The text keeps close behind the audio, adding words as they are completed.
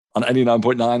On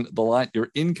 89.9 The Light,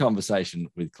 you're in conversation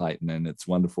with Clayton, and it's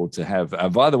wonderful to have,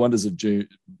 via the wonders of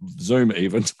Zoom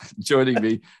even, joining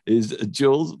me is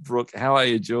Jules Brooke. How are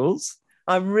you, Jules?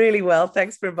 I'm really well.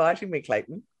 Thanks for inviting me,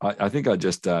 Clayton. I think I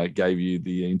just gave you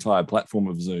the entire platform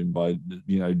of Zoom by,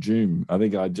 Zoom. I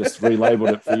think I just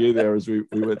relabeled it for you there as we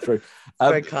went through.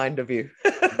 Very kind of you.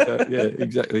 Yeah,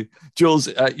 exactly. Jules,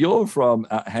 you're from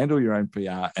Handle Your Own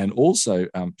PR, and also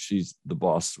She's the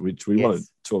Boss, which we want to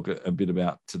talk a bit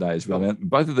about today as well. Now,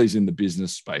 both of these in the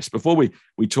business space. Before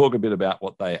we talk a bit about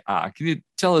what they are, can you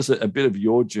tell us a bit of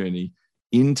your journey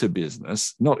into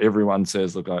business? Not everyone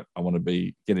says, look, I want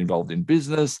to get involved in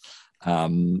business. Why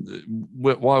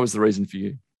was the reason for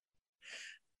you?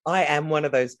 I am one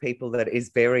of those people that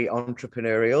is very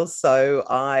entrepreneurial. So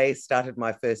I started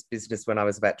my first business when I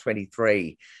was about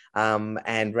 23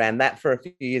 and ran that for a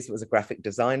few years. It was a graphic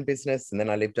design business. And then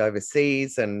I lived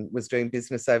overseas and was doing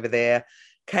business over there.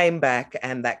 Came back,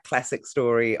 and that classic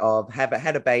story of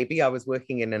had a baby. I was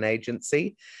working in an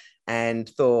agency and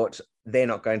thought they're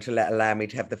not going to allow me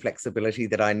to have the flexibility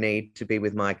that I need to be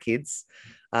with my kids.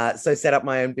 So set up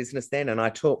my own business then, and I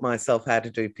taught myself how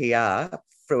to do PR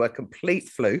through a complete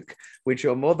fluke, which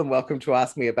you're more than welcome to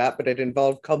ask me about, but it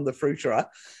involved Con the Fruiterer.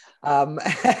 I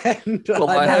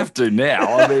have to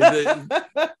now. I mean,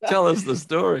 tell us the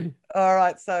story. All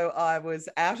right. So I was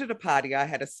out at a party. I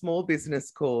had a small business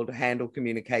called Handle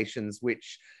Communications,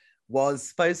 which was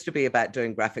supposed to be about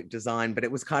doing graphic design, but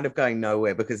it was kind of going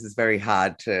nowhere because it's very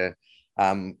hard to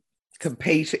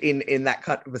compete in that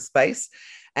kind of a space.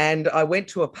 And I went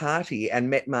to a party and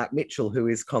met Mark Mitchell, who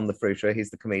is Con the Fruiterer,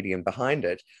 he's the comedian behind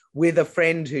it, with a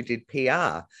friend who did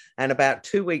PR. And about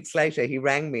 2 weeks later, he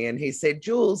rang me and he said,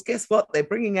 Jules, guess what? They're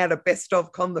bringing out a best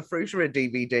of Con the Fruiterer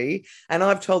DVD. And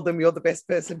I've told them you're the best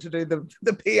person to do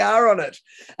the PR on it.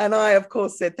 And I, of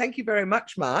course, said, thank you very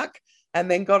much, Mark. And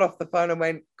then got off the phone and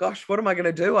went, gosh, what am I going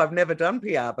to do? I've never done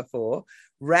PR before.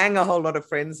 Rang a whole lot of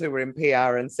friends who were in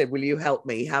PR and said, will you help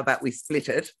me? How about we split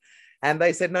it? And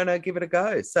they said, no, give it a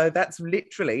go. So that's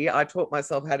literally, I taught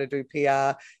myself how to do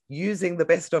PR using the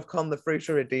best of Con the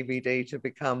Fruiterer DVD to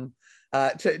become,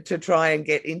 to try and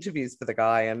get interviews for the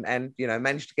guy and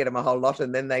managed to get him a whole lot.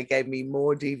 And then they gave me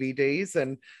more DVDs.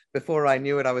 And before I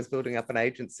knew it, I was building up an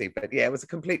agency. But yeah, it was a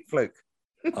complete fluke.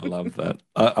 I love that.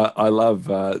 I love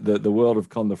the world of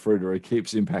Con the Fruiterer. It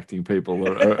keeps impacting people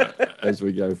as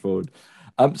we go forward.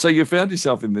 So you found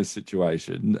yourself in this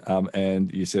situation,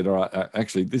 and you said, all right,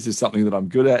 actually, this is something that I'm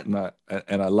good at,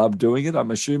 and I love doing it. I'm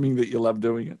assuming that you love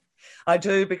doing it. I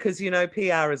do, because,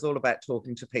 PR is all about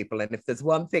talking to people. And if there's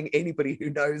one thing anybody who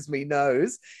knows me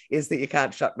knows, is that you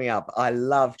can't shut me up. I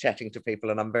love chatting to people,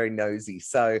 and I'm very nosy.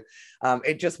 So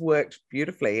it just worked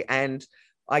beautifully. And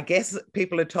I guess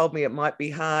people had told me it might be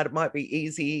hard, it might be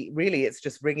easy. Really, it's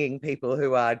just ringing people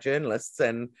who are journalists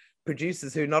and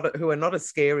producers who are not as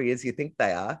scary as you think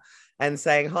they are, and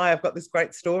saying, hi, I've got this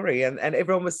great story. And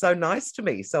everyone was so nice to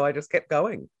me. So I just kept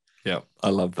going. Yeah, I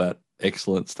love that.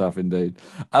 Excellent stuff indeed.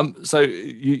 So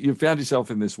you found yourself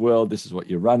in this world. This is what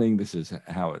you're running. This is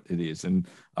how it is. And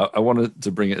I wanted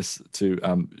to bring us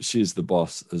to She's the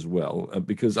Boss as well,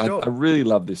 because sure. I really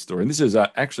love this story. And this is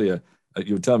actually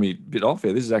you were telling me a bit off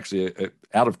here, this is actually a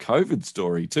out of COVID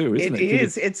story too, isn't it?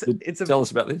 It is. Tell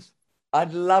us about this.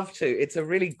 I'd love to. It's a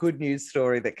really good news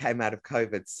story that came out of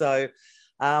COVID. So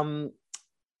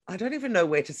I don't even know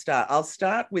where to start. I'll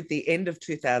start with the end of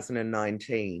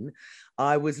 2019.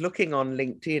 I was looking on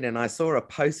LinkedIn and I saw a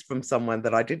post from someone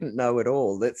that I didn't know at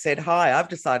all that said, hi, I've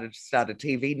decided to start a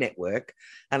TV network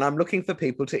and I'm looking for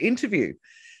people to interview.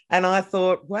 And I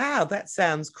thought, wow, that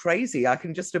sounds crazy. I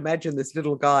can just imagine this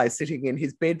little guy sitting in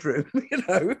his bedroom,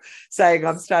 saying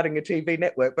I'm starting a TV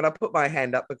network. But I put my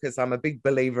hand up because I'm a big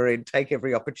believer in take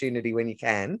every opportunity when you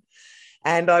can.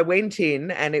 And I went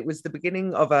in, and it was the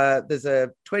beginning of there's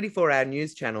a 24-hour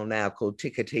news channel now called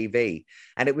Ticker TV.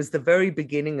 And it was the very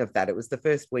beginning of that. It was the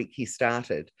first week he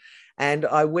started. And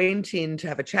I went in to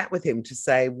have a chat with him to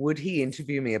say, would he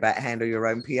interview me about Handle Your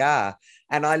Own PR?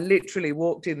 And I literally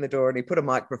walked in the door and he put a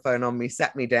microphone on me,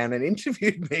 sat me down and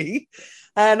interviewed me.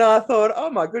 And I thought, oh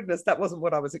my goodness, that wasn't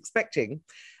what I was expecting.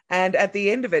 And at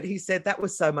the end of it, he said, that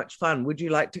was so much fun. Would you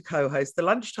like to co-host the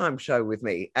lunchtime show with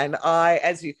me? And I,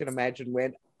 as you can imagine,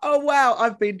 went, oh, wow,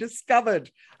 I've been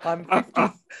discovered. I'm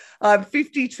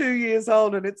 52 years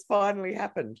old and it's finally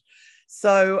happened.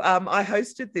 So I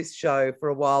hosted this show for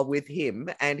a while with him,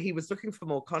 and he was looking for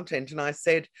more content. And I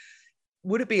said,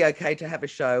 would it be okay to have a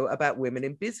show about women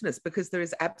in business? Because there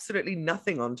is absolutely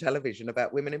nothing on television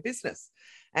about women in business.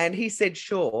 And he said,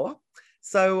 sure.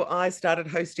 So I started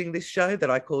hosting this show that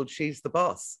I called She's the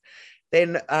Boss.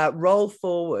 Then roll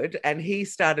forward, and he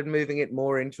started moving it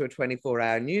more into a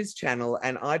 24-hour news channel.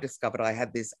 And I discovered I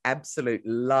had this absolute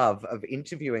love of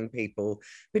interviewing people,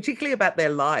 particularly about their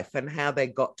life and how they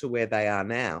got to where they are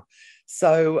now.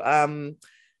 So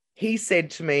he said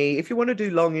to me, if you want to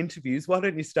do long interviews, why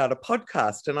don't you start a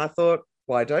podcast? And I thought,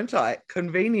 why don't I?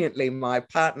 Conveniently, my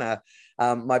partner,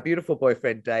 my beautiful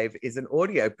boyfriend, Dave, is an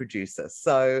audio producer.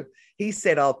 So he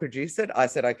said, I'll produce it. I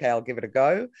said, okay, I'll give it a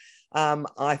go.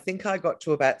 I think I got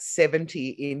to about 70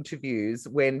 interviews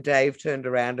when Dave turned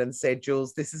around and said,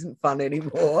 Jules, this isn't fun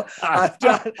anymore. I've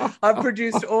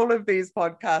produced all of these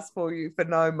podcasts for you for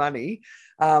no money.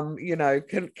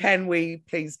 Can we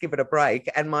please give it a break?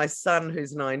 And my son,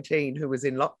 who's 19, who was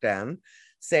in lockdown,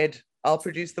 said, I'll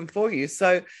produce them for you.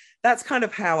 So that's kind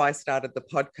of how I started the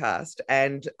podcast.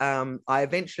 And I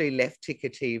eventually left Ticker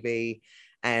TV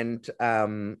and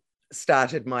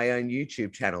started my own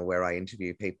YouTube channel where I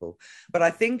interview people. But I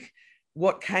think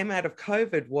what came out of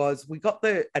COVID was we got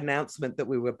the announcement that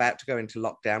we were about to go into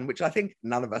lockdown, which I think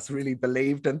none of us really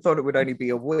believed and thought it would only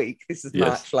be a week. This is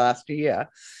March last year.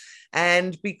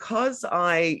 And because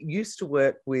I used to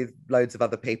work with loads of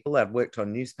other people, I've worked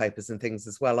on newspapers and things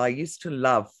as well, I used to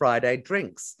love Friday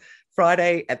drinks.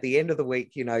 Friday at the end of the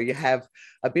week, you have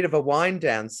a bit of a wind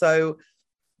down. So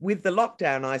with the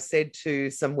lockdown, I said to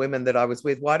some women that I was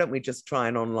with, why don't we just try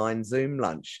an online Zoom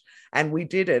lunch? And we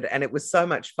did it. And it was so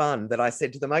much fun that I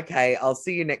said to them, okay, I'll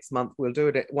see you next month. We'll do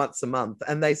it once a month.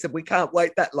 And they said, we can't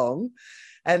wait that long.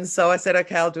 And so I said,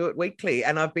 okay, I'll do it weekly.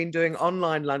 And I've been doing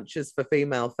online lunches for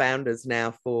female founders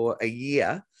now for a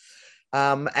year.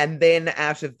 And then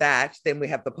out of that, then we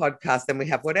have the podcast, then we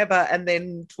have whatever. And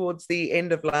then towards the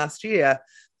end of last year,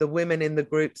 the women in the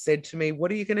group said to me,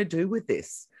 what are you going to do with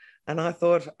this? And I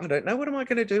thought, I don't know, what am I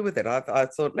going to do with it? I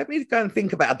thought, let me go and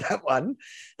think about that one.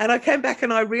 And I came back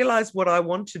and I realized what I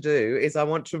want to do is I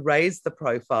want to raise the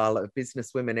profile of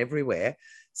business women everywhere.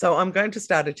 So I'm going to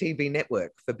start a TV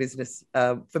network for business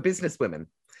women,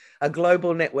 a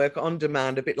global network on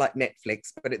demand, a bit like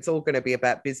Netflix, but it's all going to be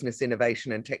about business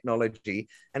innovation and technology.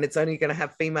 And it's only going to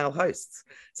have female hosts.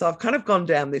 So I've kind of gone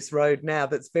down this road now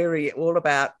that's all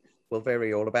about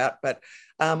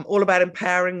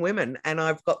empowering women. And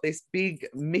I've got this big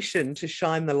mission to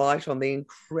shine the light on the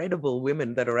incredible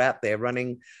women that are out there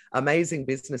running amazing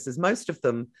businesses, most of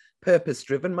them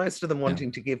purpose-driven, most of them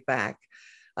wanting to give back.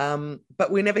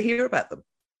 But we never hear about them.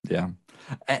 Yeah.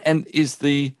 And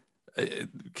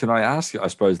can I ask you, I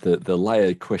suppose, the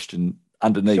layer question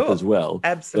underneath as well?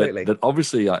 Absolutely. That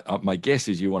obviously, my guess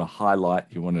is you want to highlight,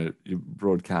 you want to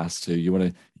broadcast to, you want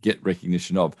to get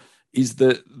recognition of. Is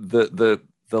the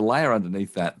layer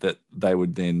underneath that they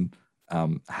would then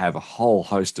have a whole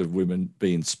host of women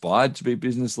be inspired to be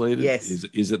business leaders? Yes.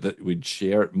 Is it that we'd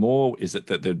share it more? Is it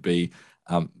that there'd be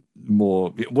more,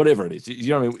 whatever it is? You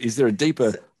know what I mean? Is there a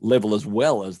deeper level as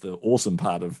well as the awesome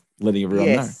part of letting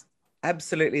everyone know?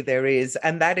 Absolutely, there is.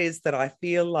 And that is that I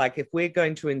feel like if we're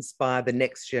going to inspire the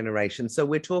next generation, so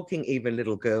we're talking even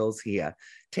little girls here,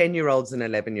 10-year-olds and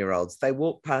 11-year-olds, they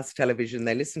walk past television,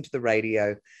 they listen to the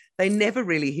radio, they never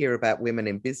really hear about women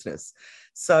in business.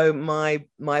 So my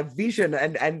vision,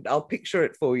 and I'll picture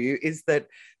it for you, is that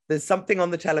there's something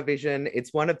on the television,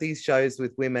 it's one of these shows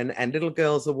with women, and little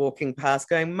girls are walking past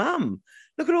going, Mum,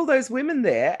 look at all those women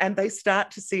there. And they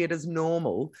start to see it as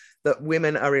normal that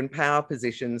women are in power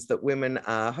positions, that women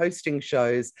are hosting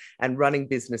shows and running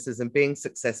businesses and being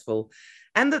successful,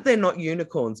 and that they're not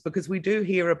unicorns, because we do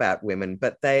hear about women,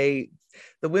 but the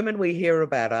women we hear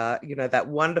about are, that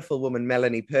wonderful woman,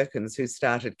 Melanie Perkins, who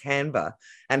started Canva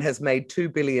and has made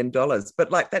 $2 billion. But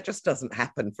that just doesn't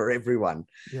happen for everyone.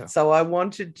 Yeah. So I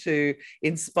wanted to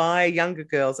inspire younger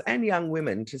girls and young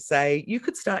women to say, you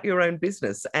could start your own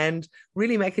business and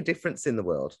really make a difference in the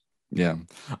world. Yeah.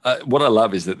 What I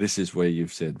love is that this is where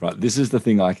you've said, right, this is the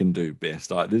thing I can do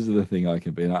best. This is the thing I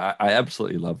can be. And I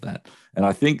absolutely love that. And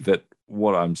I think that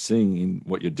what I'm seeing in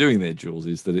what you're doing there, Jules,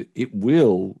 is that it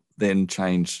will then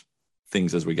change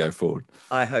things as we go forward.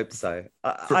 I hope so.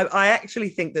 I actually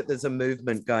think that there's a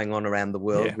movement going on around the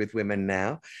world with women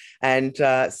now. And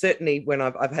certainly when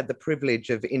I've had the privilege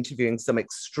of interviewing some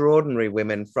extraordinary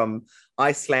women from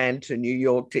Iceland to New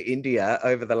York to India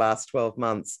over the last 12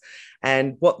 months.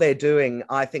 And what they're doing,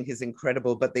 I think, is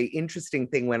incredible. But the interesting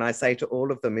thing when I say to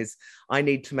all of them is, I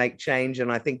need to make change.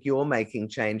 And I think you're making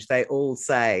change. They all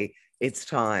say, it's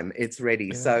time, it's ready.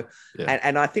 Yeah. So,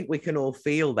 and I think we can all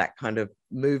feel that kind of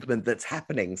movement that's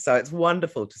happening. So it's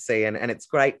wonderful to see, and it's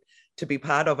great to be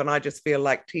part of. And I just feel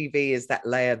like TV is that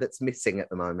layer that's missing at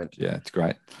the moment. Yeah, it's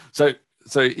great. So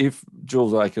if,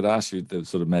 Jules, I could ask you the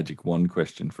sort of magic wand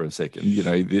question for a second,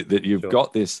 that you've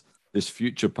got this this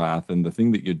future path and the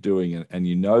thing that you're doing, and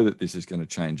you know that this is going to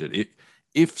change it.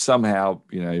 If somehow,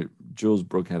 Jules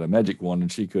Brooke had a magic wand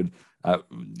and she could,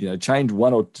 change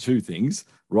one or two things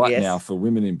right now for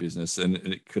women in business, and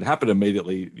it could happen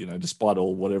immediately, despite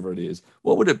all whatever it is,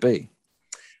 what would it be?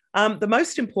 The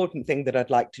most important thing that I'd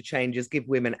like to change is give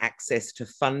women access to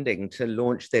funding to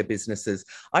launch their businesses.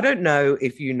 I don't know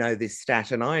if you know this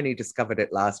stat, and I only discovered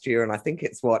it last year, and I think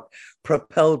it's what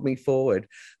propelled me forward.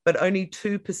 But only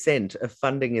 2% of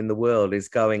funding in the world is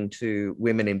going to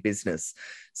women in business.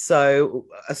 So,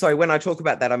 sorry, when I talk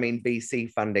about that, I mean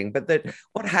VC funding. But that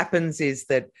what happens is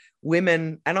that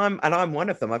women, and I'm one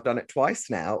of them, I've done it twice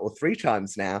now or 3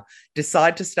 times now,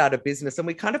 decide to start a business, and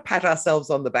we kind of pat ourselves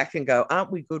on the back and go,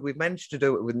 aren't we good? We've managed to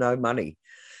do it with no money.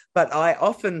 But I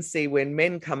often see when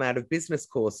men come out of business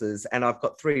courses, and I've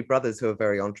got 3 brothers who are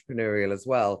very entrepreneurial as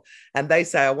well, and they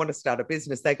say, I want to start a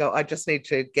business. They go, I just need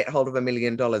to get hold of $1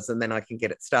 million and then I can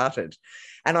get it started.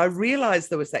 And I realized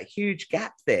there was that huge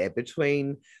gap there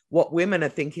between what women are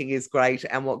thinking is great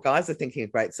and what guys are thinking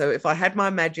is great. So if I had my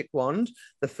magic wand,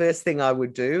 the first thing I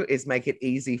would do is make it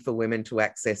easy for women to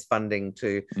access funding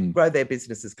to grow their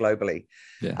businesses globally.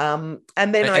 Yeah.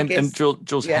 And then I guess... And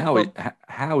Jules,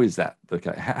 how is that?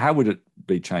 Okay. How would it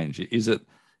be changed? Is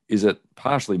it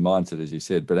partially mindset, as you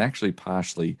said, but actually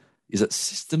partially, is it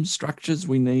system structures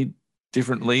we need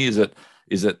differently? Is it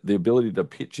the ability to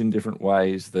pitch in different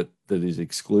ways that is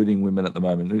excluding women at the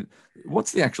moment?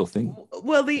 What's the actual thing?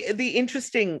 Well, the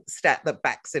interesting stat that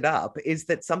backs it up is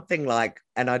that something like,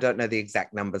 and I don't know the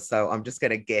exact number, so I'm just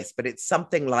going to guess, but it's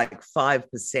something like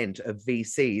 5% of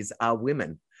VCs are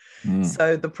women.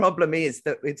 So the problem is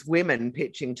that it's women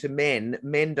pitching to men.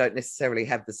 Men don't necessarily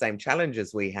have the same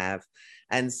challenges we have.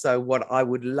 And so what I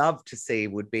would love to see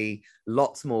would be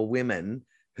lots more women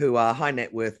who are high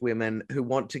net worth women who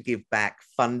want to give back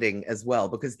funding as well,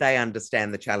 because they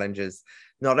understand the challenges,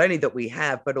 not only that we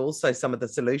have, but also some of the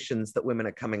solutions that women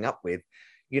are coming up with.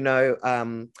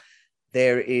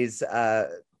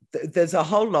 There's a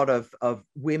whole lot of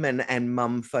women and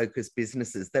mum focused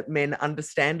businesses that men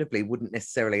understandably wouldn't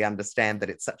necessarily understand that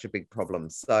it's such a big problem.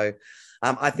 So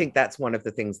I think that's one of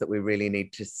the things that we really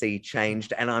need to see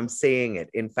changed. And I'm seeing it.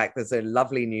 In fact, there's a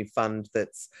lovely new fund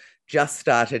that's just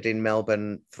started in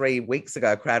Melbourne 3 weeks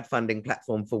ago, a crowdfunding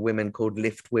platform for women called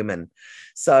Lift Women.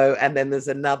 So, and then there's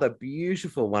another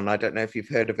beautiful one, I don't know if you've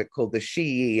heard of it, called the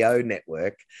SheEO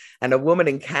Network. And a woman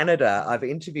in Canada, I've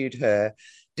interviewed her,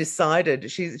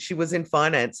 decided, she was in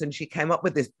finance, and she came up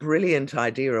with this brilliant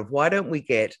idea of, why don't we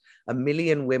get 1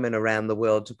 million women around the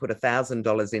world to put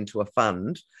 $1,000 into a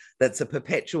fund that's a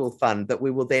perpetual fund that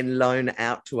we will then loan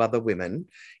out to other women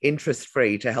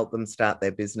interest-free to help them start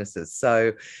their businesses.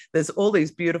 So there's all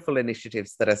these beautiful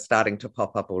initiatives that are starting to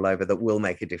pop up all over that will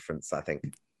make a difference, I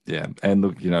think. Yeah. And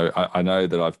look, I know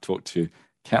that I've talked to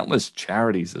countless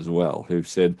charities as well who've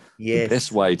said the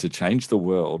best way to change the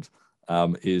world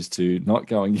is to not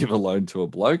go and give a loan to a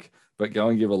bloke, but go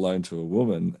and give a loan to a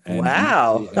woman. And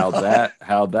wow,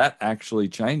 how that actually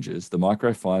changes the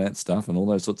microfinance stuff and all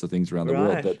those sorts of things around the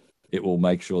world. That it will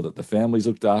make sure that the family's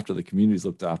looked after, the community's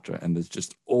looked after, and there's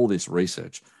just all this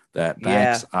research that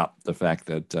backs up the fact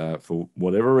that for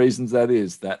whatever reasons that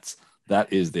is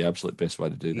the absolute best way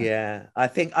to do that. Yeah, I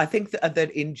think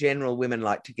that in general, women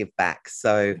like to give back.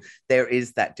 So there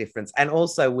is that difference. And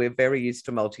also we're very used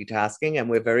to multitasking, and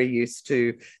we're very used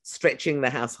to stretching the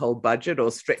household budget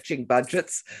or stretching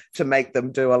budgets to make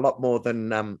them do a lot more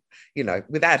than,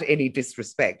 without any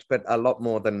disrespect, but a lot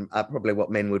more than probably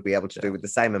what men would be able to do with the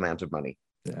same amount of money.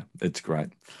 Yeah, it's great.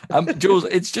 Jules,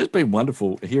 it's just been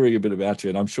wonderful hearing a bit about you.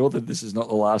 And I'm sure that this is not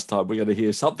the last time we're going to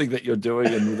hear something that you're doing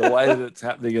and the way that it's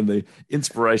happening and the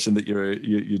inspiration that you're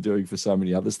doing for so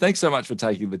many others. Thanks so much for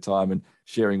taking the time and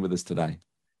sharing with us today.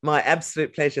 My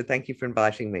absolute pleasure. Thank you for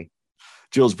inviting me.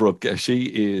 Jules Brooke, she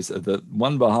is the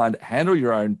one behind Handle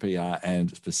Your Own PR, and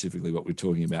specifically what we're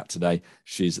talking about today.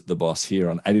 She's the boss here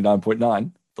on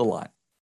 89.9 The Light.